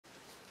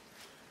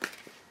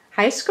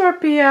Hi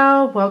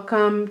Scorpio,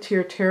 welcome to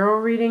your tarot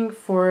reading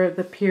for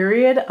the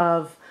period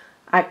of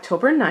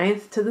October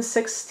 9th to the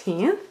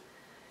 16th.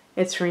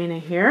 It's Rena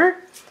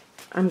here.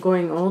 I'm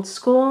going old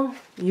school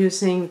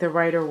using the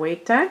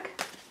Rider-Waite deck.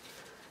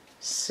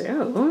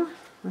 So,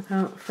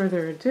 without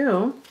further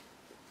ado,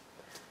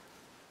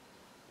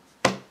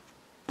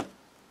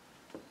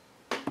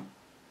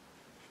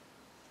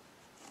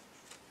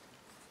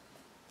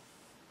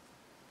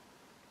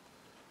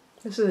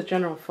 this is a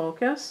general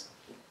focus.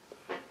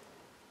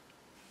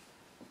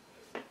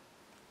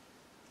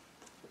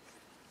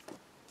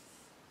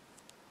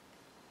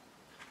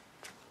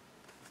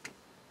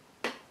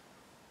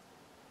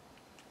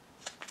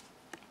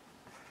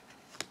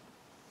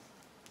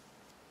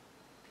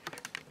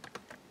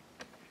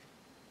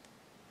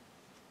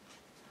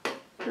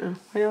 Oh,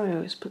 why do I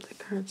always put the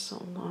cards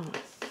so low?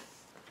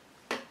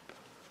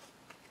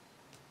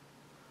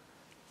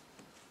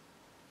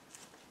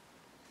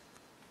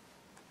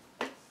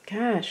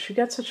 Gosh, you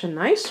got such a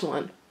nice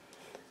one.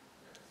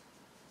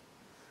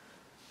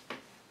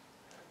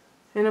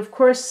 And of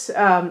course,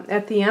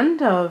 at the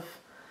end of,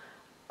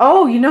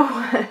 oh, you know,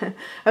 I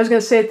was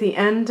going to say at the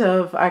end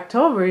of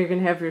October, you're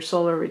going to have your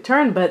solar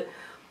return, but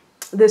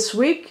this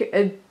week,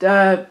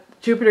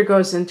 Jupiter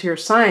goes into your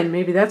sign.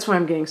 Maybe that's why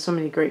I'm getting so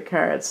many great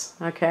cards,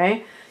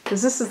 okay?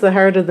 Because this is the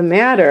heart of the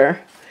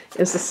matter,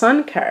 is the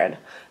Sun card.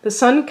 The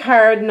Sun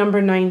card, number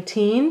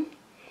 19,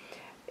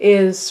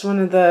 is one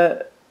of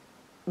the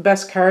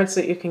best cards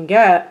that you can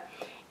get.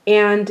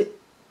 And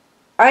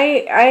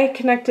I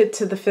connect it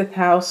to the 5th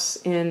house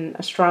in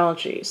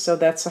astrology. So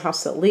that's the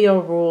house that Leo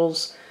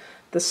rules.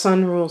 The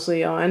Sun rules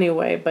Leo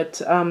anyway.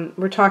 But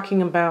we're talking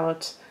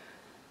about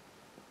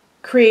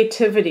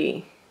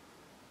creativity,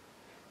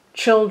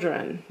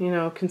 children, you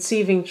know,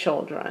 conceiving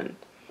children,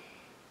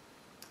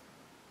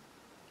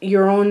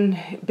 your own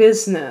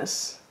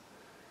business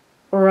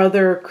or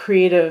other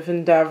creative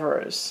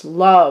endeavors,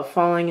 love,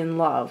 falling in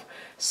love.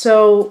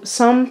 So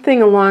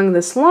something along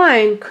this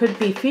line could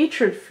be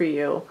featured for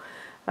you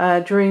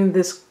during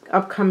this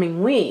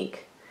upcoming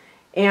week.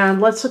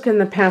 And let's look in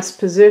the past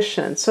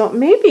position. So it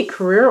may be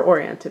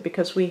career-oriented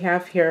because we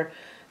have here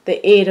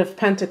the 8 of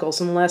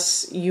Pentacles,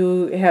 unless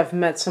you have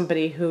met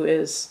somebody who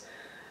is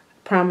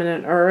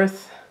prominent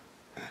Earth,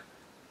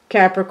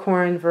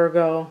 Capricorn,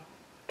 Virgo,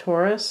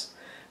 Taurus.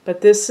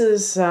 But this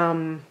is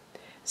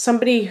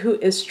somebody who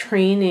is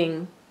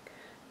training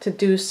to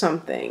do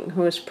something,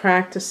 who is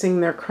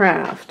practicing their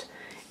craft.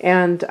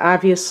 And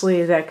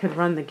obviously that could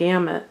run the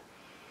gamut.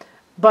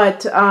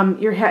 But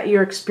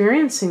you're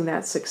experiencing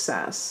that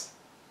success.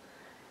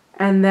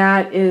 And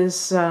that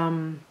is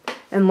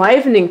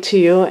enlivening to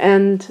you.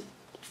 And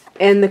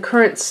in the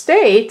current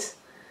state,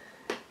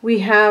 we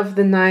have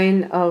the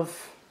 9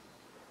 of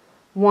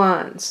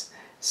Wands.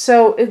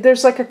 So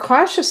there's like a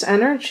cautious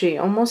energy,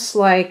 almost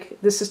like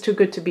this is too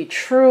good to be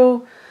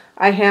true.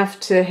 I have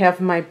to have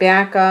my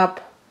back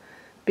up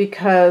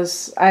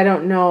because I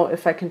don't know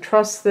if I can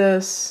trust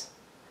this.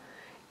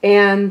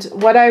 And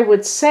what I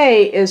would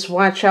say is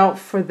watch out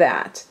for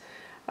that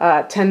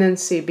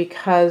tendency,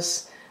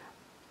 because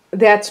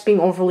that's being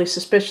overly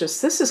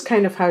suspicious. This is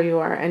kind of how you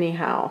are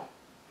anyhow,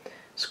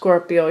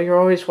 Scorpio. You're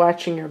always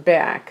watching your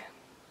back,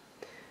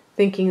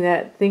 thinking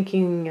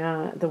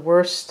the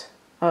worst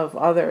of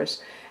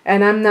others.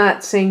 And I'm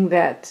not saying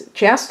that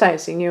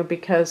chastising you,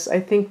 because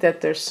I think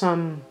that there's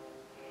some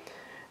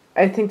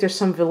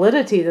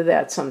validity to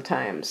that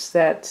sometimes,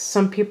 that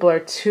some people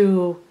are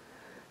too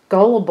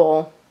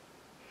gullible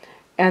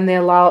and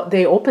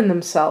they open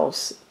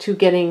themselves to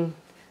getting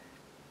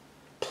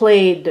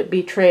played,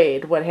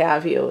 betrayed, what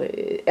have you.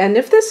 And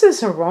if this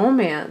is a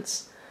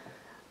romance,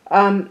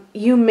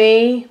 you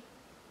may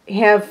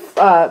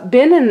have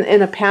been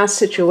in a past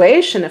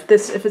situation. If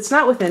it's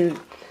not within,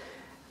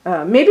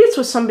 maybe it's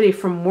with somebody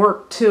from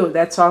work too.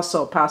 That's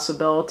also a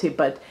possibility.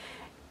 But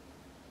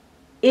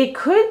it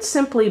could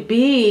simply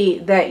be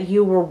that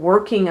you were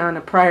working on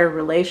a prior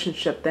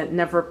relationship that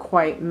never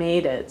quite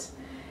made it,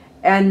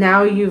 and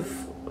now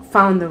you've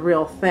found the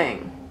real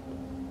thing.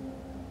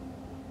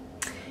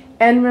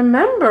 And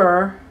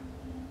remember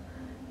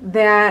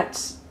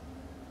that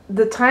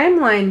the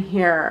timeline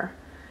here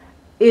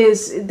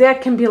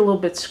that can be a little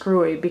bit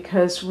screwy,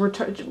 because we're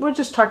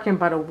just talking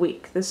about a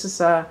week. This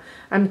is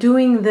I'm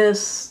doing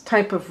this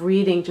type of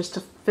reading just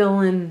to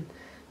fill in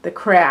the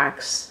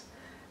cracks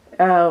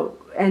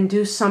and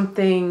do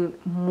something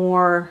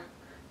more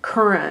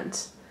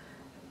current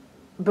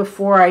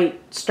before I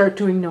start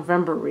doing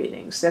November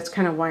readings. That's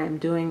kind of why I'm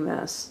doing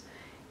this.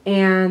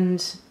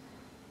 And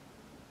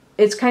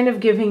it's kind of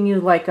giving you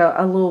like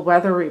a little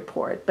weather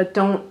report, but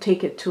don't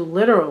take it too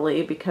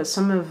literally, because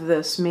some of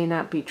this may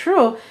not be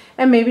true,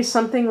 and maybe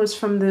something was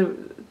from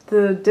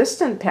the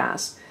distant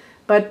past.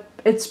 But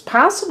it's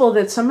possible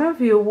that some of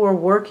you were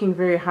working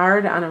very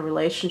hard on a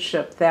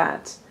relationship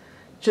that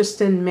just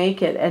didn't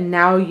make it, and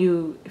now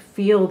you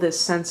feel this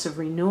sense of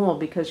renewal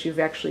because you've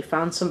actually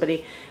found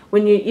somebody.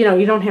 When you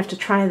don't have to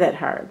try that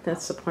hard.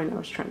 That's the point I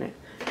was trying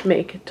to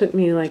make. It took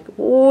me like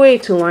way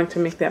too long to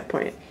make that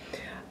point.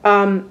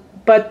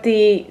 But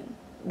the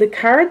the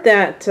card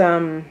that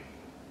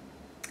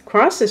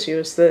crosses you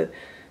is the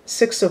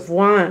Six of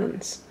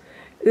Wands.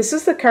 This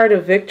is the card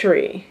of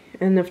victory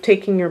and of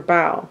taking your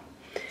bow.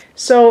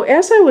 So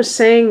as I was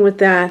saying with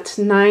that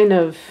Nine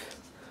of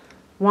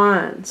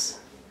Wands,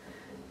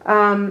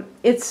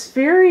 it's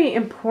very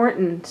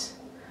important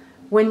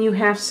when you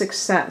have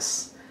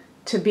success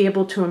to be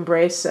able to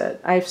embrace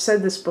it. I've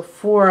said this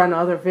before on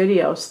other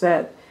videos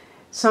that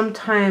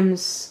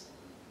sometimes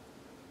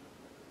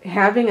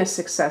having a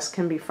success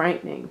can be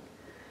frightening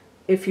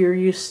if you're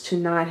used to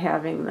not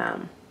having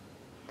them.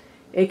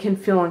 It can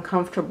feel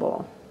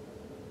uncomfortable.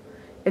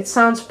 It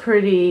sounds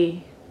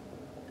pretty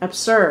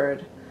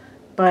absurd,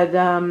 but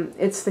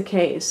it's the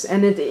case.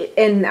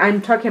 And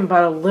I'm talking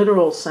about a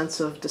literal sense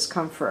of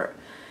discomfort.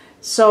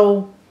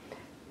 So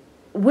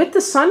with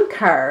the Sun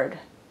card,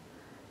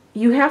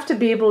 you have to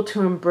be able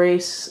to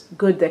embrace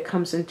good that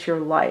comes into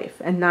your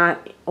life and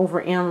not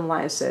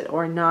overanalyze it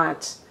or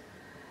not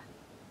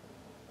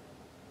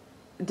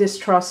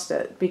distrust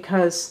it,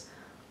 because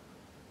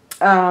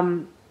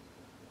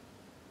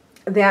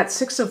that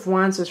Six of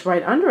Wands is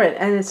right under it,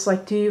 and it's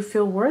like, do you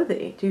feel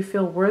worthy? Do you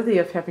feel worthy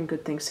of having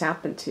good things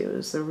happen to you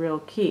is the real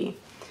key.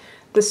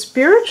 The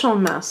spiritual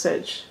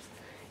message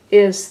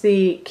is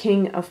the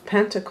King of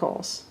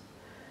Pentacles.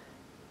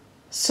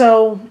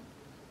 So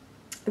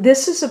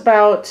this is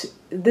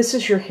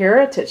your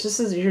heritage. This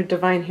is your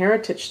divine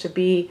heritage, to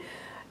be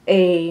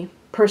a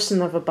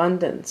person of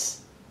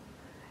abundance.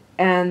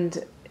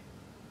 And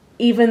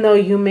even though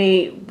you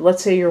may,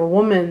 let's say you're a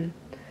woman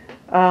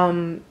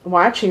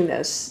watching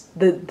this,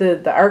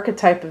 the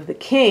archetype of the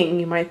king,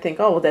 you might think,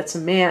 oh, well, that's a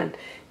man.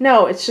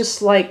 No, it's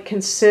just like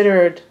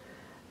considered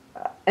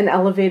an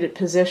elevated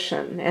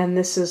position. And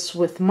this is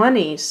with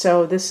money.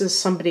 So this is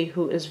somebody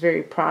who is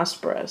very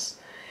prosperous.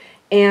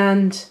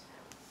 And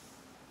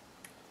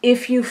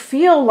if you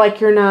feel like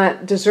you're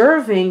not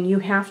deserving, you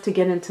have to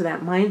get into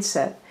that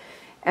mindset.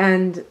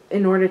 And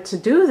in order to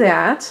do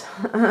that,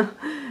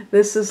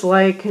 this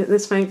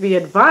might be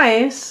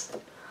advice,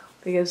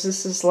 because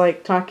this is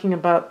like talking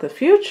about the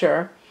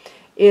future,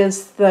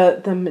 is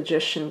the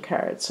Magician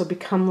card. So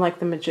become like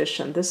the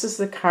magician. This is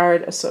the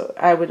card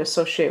I would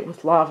associate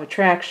with law of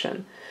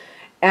attraction.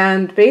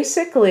 And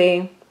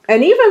basically,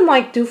 and even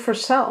like do for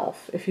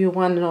self, if you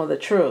want to know the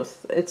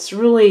truth. It's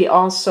really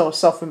also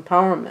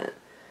self-empowerment.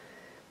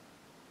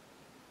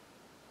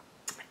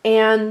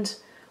 And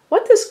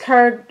what this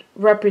card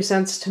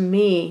represents to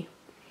me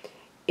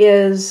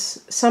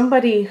is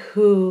somebody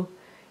who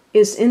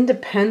is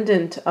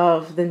independent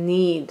of the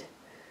need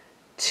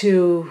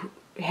to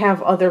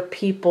have other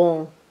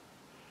people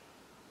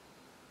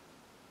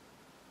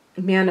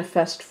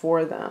manifest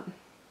for them.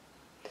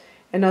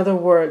 In other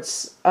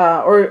words,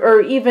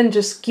 or even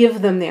just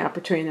give them the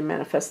opportunity to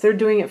manifest. They're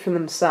doing it for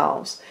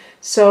themselves.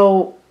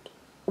 So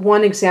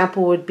one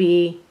example would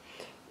be,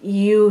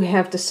 you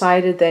have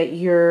decided that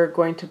you're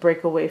going to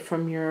break away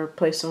from your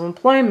place of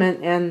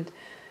employment and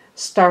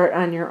start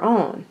on your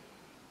own.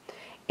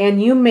 And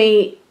you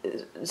may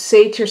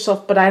say to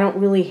yourself, but I don't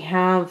really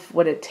have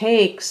what it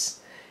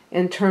takes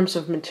in terms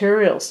of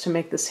materials to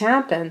make this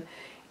happen.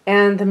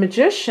 And the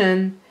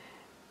magician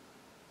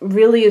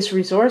really is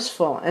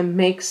resourceful and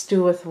makes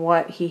do with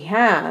what he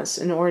has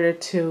in order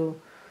to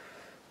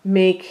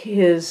make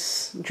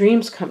his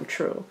dreams come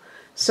true.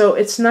 So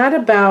it's not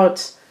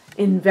about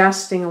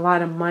investing a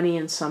lot of money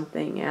in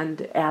something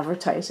and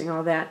advertising,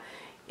 all that.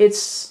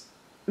 It's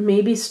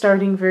maybe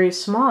starting very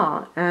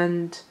small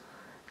and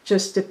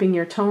just dipping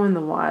your toe in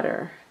the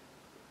water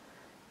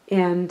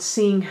and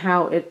seeing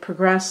how it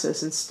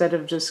progresses, instead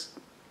of just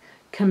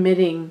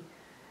committing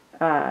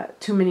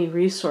too many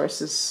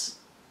resources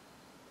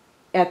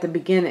at the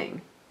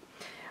beginning.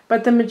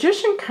 But the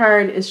Magician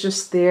card is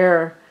just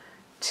there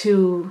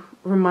to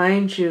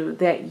remind you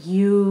that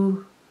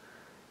you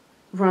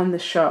run the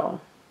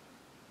show.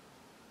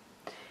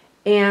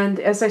 And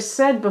as I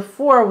said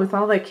before, with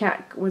all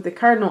with the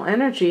cardinal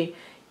energy,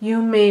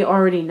 you may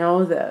already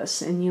know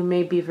this, and you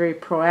may be very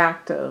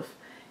proactive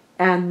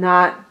and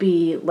not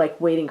be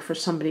like waiting for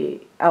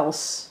somebody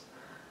else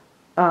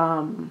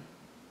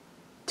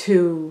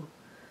to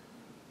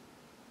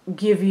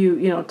give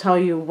you, tell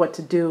you what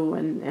to do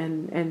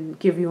and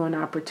give you an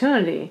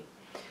opportunity.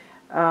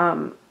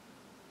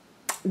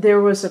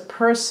 There was a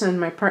person,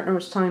 my partner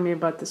was telling me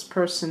about this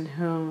person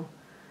who,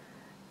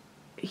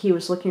 he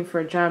was looking for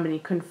a job and he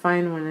couldn't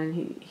find one,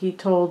 and he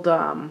told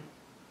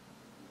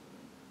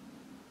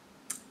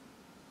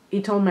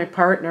my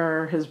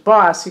partner, his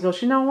boss, he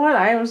goes, you know what,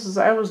 I was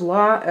out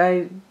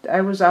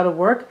of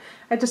work.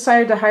 I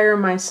decided to hire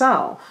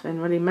myself.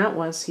 And what he meant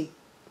was he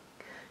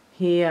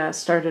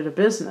started a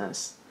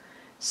business.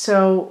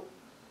 So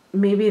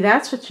maybe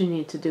that's what you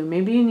need to do.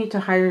 Maybe you need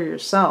to hire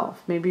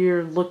yourself. Maybe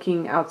you're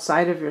looking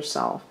outside of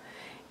yourself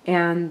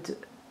and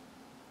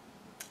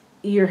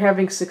you're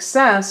having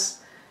success,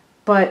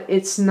 but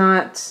it's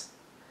not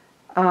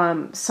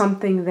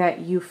something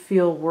that you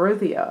feel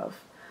worthy of.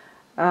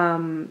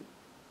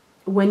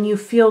 When you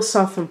feel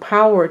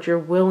self-empowered, you're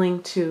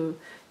willing to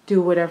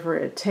do whatever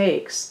it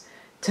takes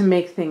to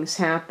make things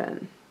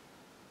happen.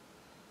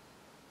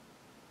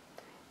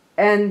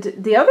 And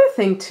the other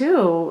thing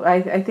too,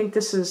 I think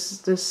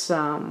this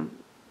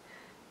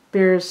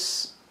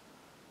bears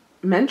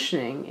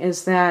mentioning,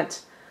 is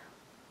that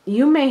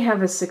you may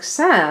have a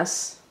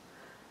success,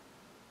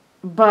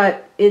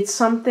 but it's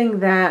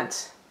something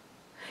that,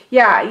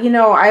 yeah, you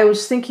know, I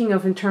was thinking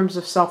of in terms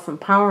of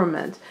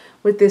self-empowerment.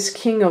 With this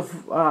King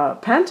of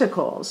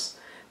Pentacles,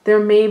 there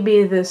may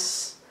be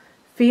this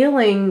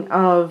feeling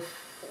of,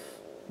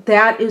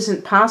 that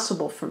isn't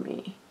possible for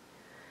me.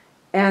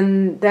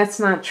 And that's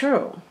not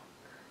true.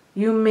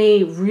 You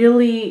may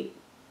really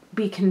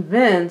be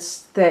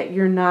convinced that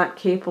you're not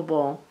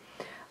capable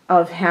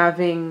of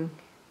having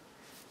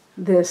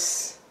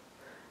this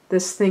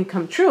thing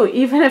come true,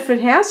 even if it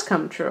has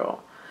come true.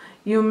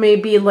 You may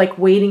be like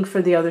waiting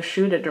for the other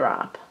shoe to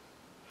drop.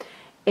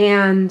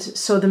 And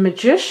so the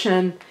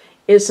Magician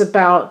is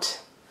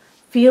about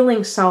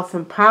feeling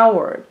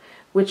self-empowered,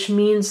 which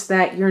means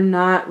that you're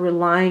not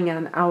relying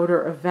on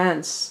outer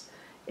events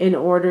in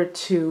order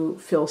to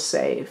feel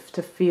safe,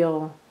 to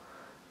feel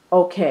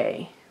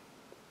okay.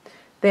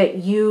 That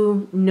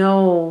you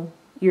know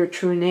your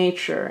true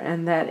nature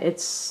and that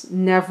it's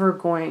never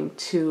going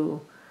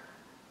to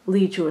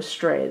lead you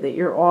astray, that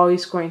you're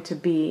always going to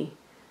be,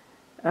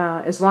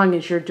 as long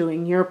as you're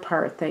doing your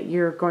part, that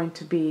you're going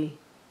to be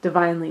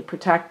divinely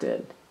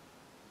protected.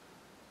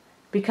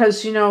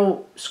 Because, you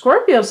know,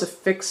 Scorpio is a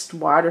fixed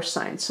water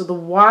sign. So the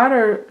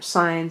water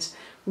signs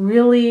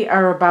really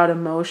are about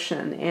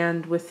emotion.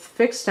 And with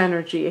fixed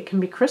energy, it can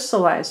be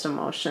crystallized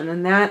emotion.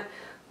 And that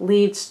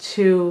leads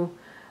to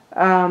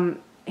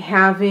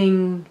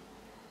having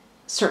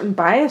certain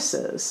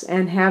biases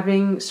and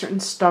having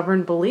certain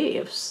stubborn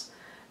beliefs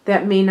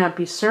that may not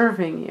be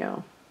serving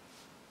you.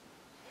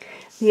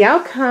 The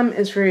outcome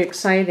is very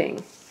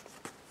exciting.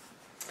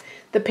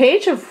 The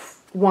Page of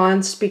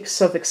Wands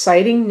speaks of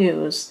exciting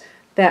news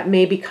that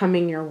may be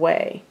coming your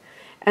way.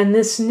 And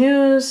this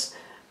news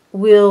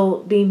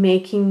will be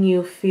making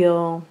you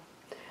feel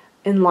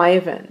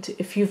enlivened.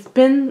 If you've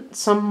been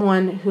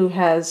someone who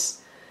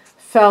has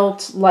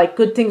felt like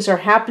good things are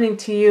happening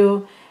to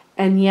you,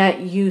 and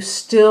yet you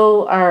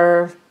still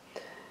are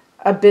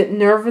a bit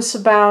nervous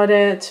about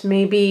it,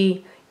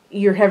 maybe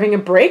you're having a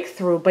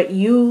breakthrough, but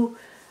you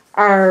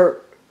are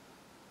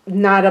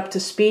not up to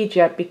speed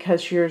yet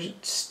because you're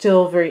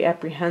still very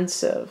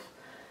apprehensive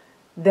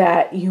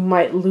that you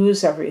might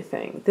lose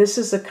everything. This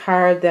is a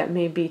card that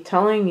may be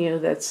telling you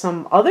that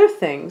some other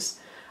things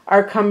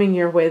are coming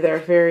your way that are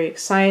very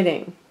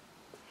exciting.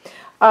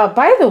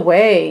 By the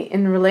way,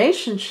 in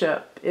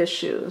relationship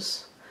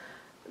issues,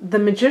 the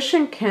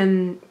Magician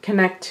can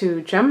connect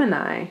to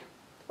Gemini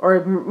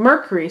or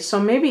Mercury, so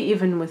maybe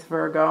even with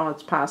Virgo,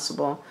 it's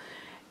possible.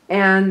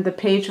 And the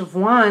Page of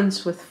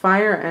Wands with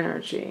fire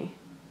energy.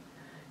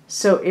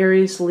 So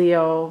Aries,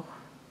 Leo,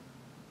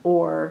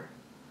 or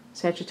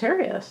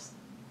Sagittarius.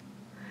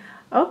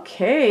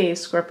 Okay,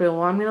 Scorpio,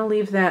 well, I'm going to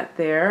leave that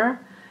there.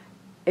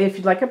 If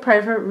you'd like a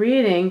private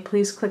reading,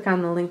 please click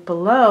on the link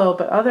below,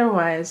 but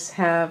otherwise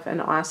have an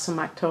awesome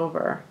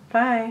October.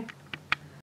 Bye.